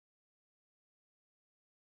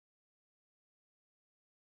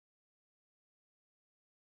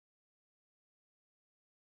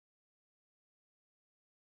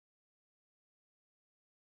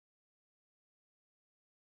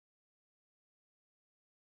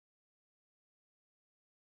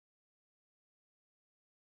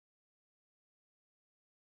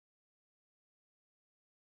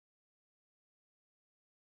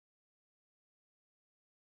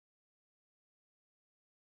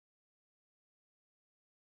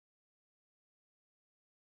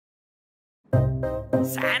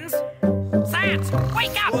Sans? Sans,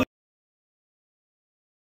 wake up!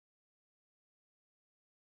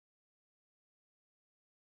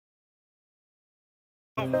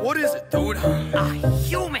 What is it, dude? A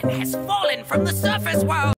human has fallen from the surface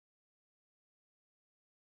world!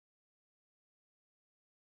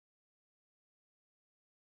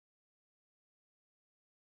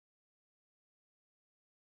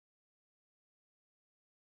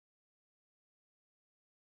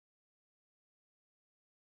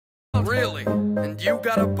 Really? And you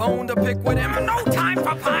got a bone to pick with him? No time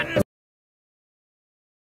for puns!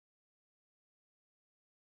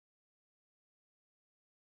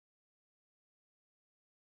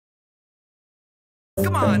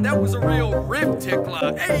 Come on, that was a real rib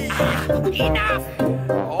tickler. Hey! Enough!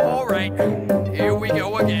 Alright, here we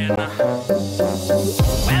go again. Welcome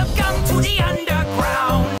to the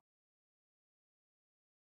underground!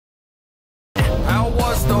 How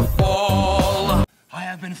was the fall? I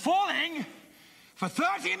have been falling for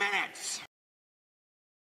 30 minutes!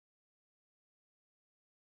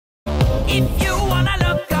 If you wanna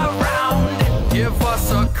look around, Give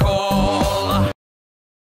us a call.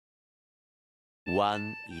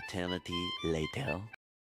 One eternity later.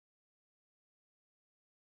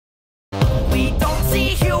 we don't see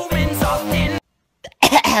humans often.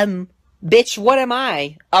 Bitch, what am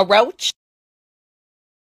I? A roach?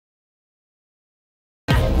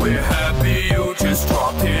 We're happy you just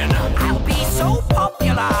dropped in. I'll be so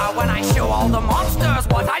popular when I show all the monsters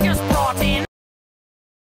what I just brought in.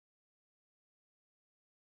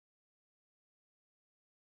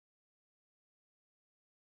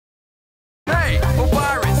 Hey,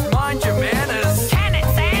 Papyrus, mind your manners. Can it,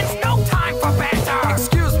 Sans? No time for banter.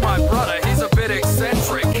 Excuse my brother, he's a bit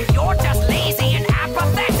eccentric. You're just lazy and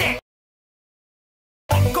apathetic.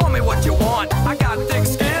 Call me what you want, I got thick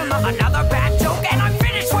skin. Another bad joke and I'm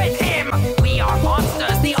finished with him. We are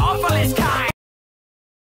monsters, the awfulest kind.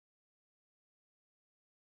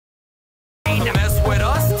 Mess with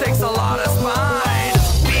us takes a lot of spine.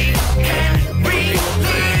 We can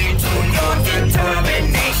relate to your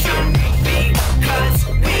determination because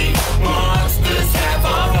we monsters have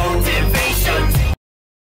our motivations.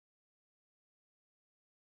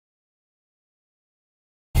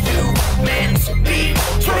 Humans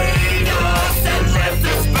betrayed us and left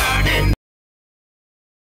us burning.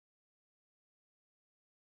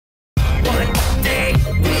 One day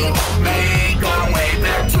we'll make our way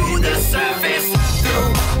back to the surface.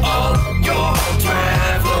 Through all your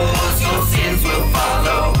travels, your sins will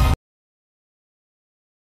follow.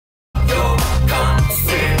 Your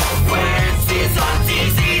consequences aren't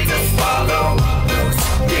easy to swallow. Who's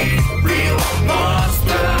the real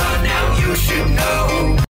monster? Now you should know.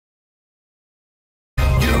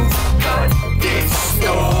 You've got this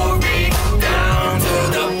story down to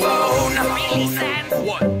the bone. Really, Sans?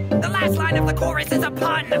 What? The last line of the chorus is a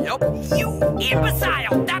pun. Yup. You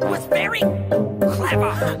imbecile! That was very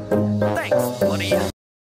clever. Thanks, buddy.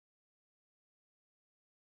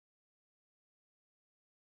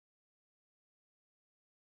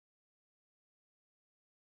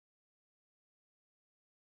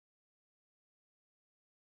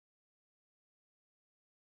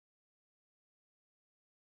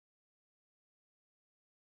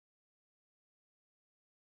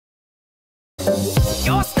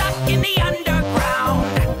 You're stuck in the underground.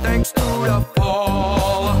 Thanks to the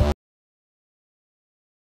fall.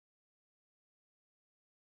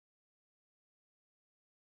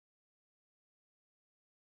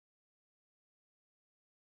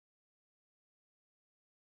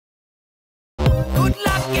 Good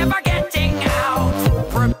luck ever getting out.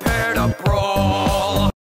 Prepare to brawl.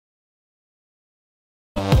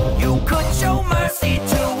 You could show mercy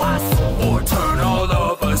to us, Or turn all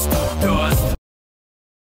of us to dust.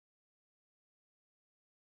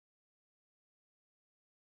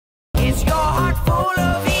 is your heart full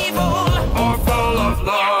of evil? Or full of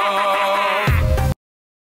love.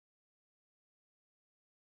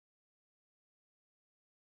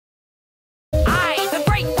 I, the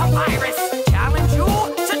great Papyrus, challenge you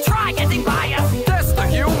to try getting by us. Test the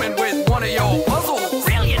human with one of your puzzles.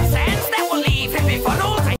 Brilliant, Sans, that will leave him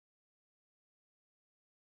befuddled.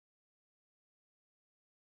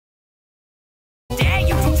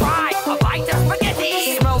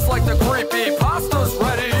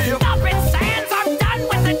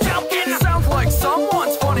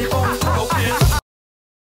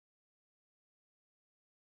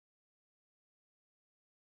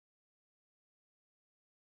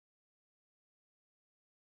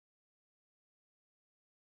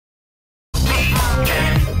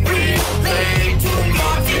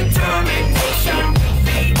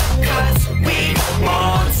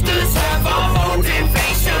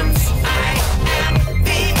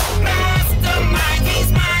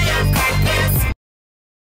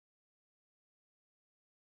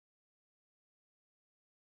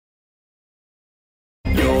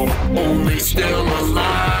 you're only still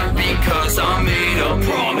alive because I made a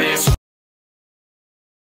promise.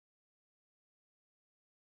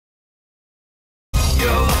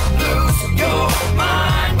 You'll lose your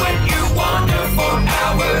mind when you wander for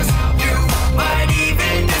hours. You might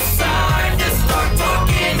even decide to start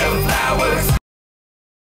talking to flowers.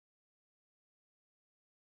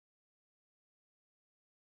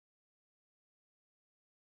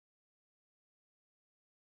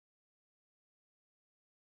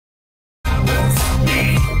 The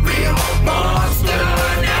real monster,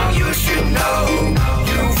 now you should know.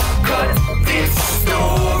 You've cut this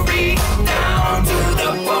story down to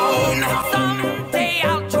the bone. Someday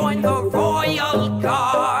I'll join the royal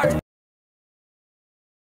guard.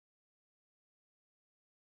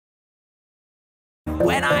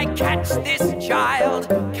 When I catch this child,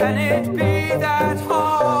 can it be that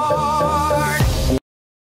hard?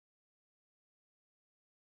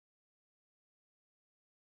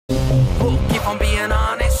 If I'm being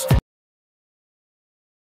honest,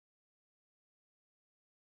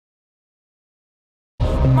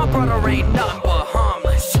 my brother ain't nothing but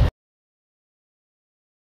harmless.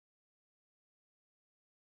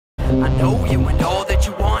 I know you and all that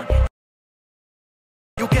you want.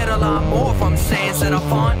 You'll get a lot more from sayings that are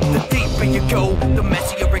fun. The deeper you go, the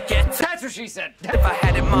messier it gets. That's what she said. If I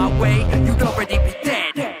had it my way, you'd already be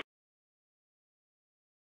dead.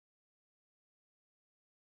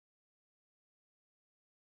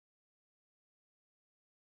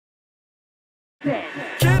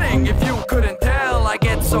 Kidding, if you couldn't tell, I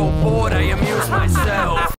get so bored I amuse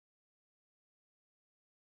myself.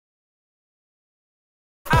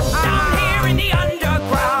 Down here in the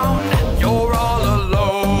underground, you're all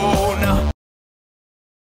alone.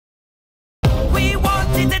 We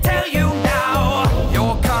wanted to tell you now,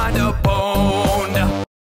 you're kinda boned.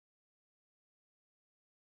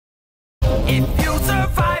 If you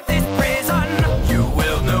survive this prison, you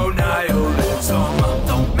will know nihilism.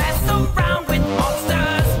 Don't mess around with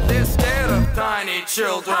monsters, they're scared of tiny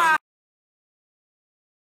children.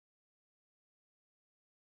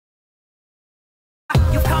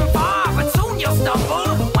 You've come far, but soon you'll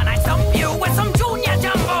stumble when I stump you with some junior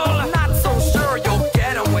jumble. Not so sure you'll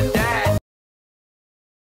get him with that.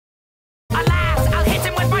 Alas, I'll hit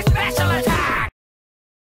him with my special attack.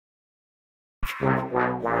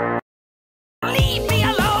 Leave me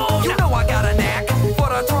alone. You know I got a knack for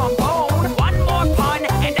the trombone. One more pun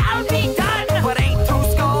and I'll be done. But ain't two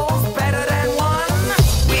skulls better than one?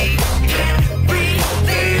 We can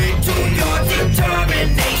relate to your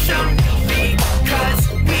determination because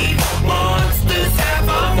we monsters have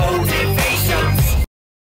our motivations.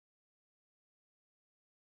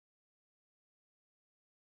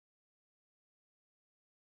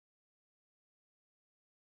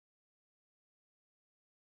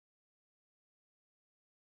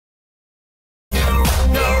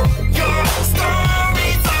 No, your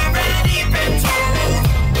story's already been told.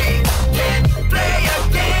 We can play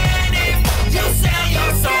again if you sell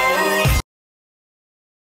your soul.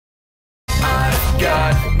 I've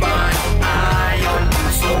got my eye on you,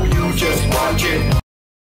 so you just watch it.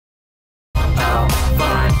 I'll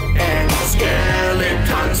find any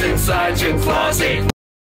skeletons inside your closet.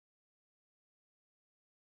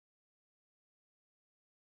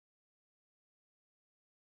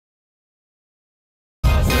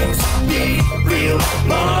 The real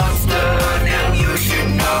monster, now you should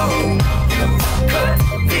know. You cut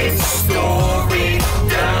this story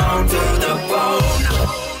down to the bone.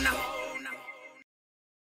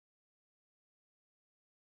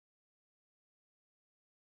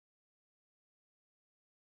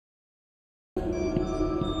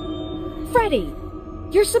 Freddy,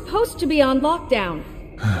 you're supposed to be on lockdown.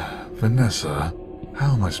 Vanessa,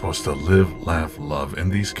 how am I supposed to live, laugh, love in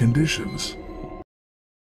these conditions?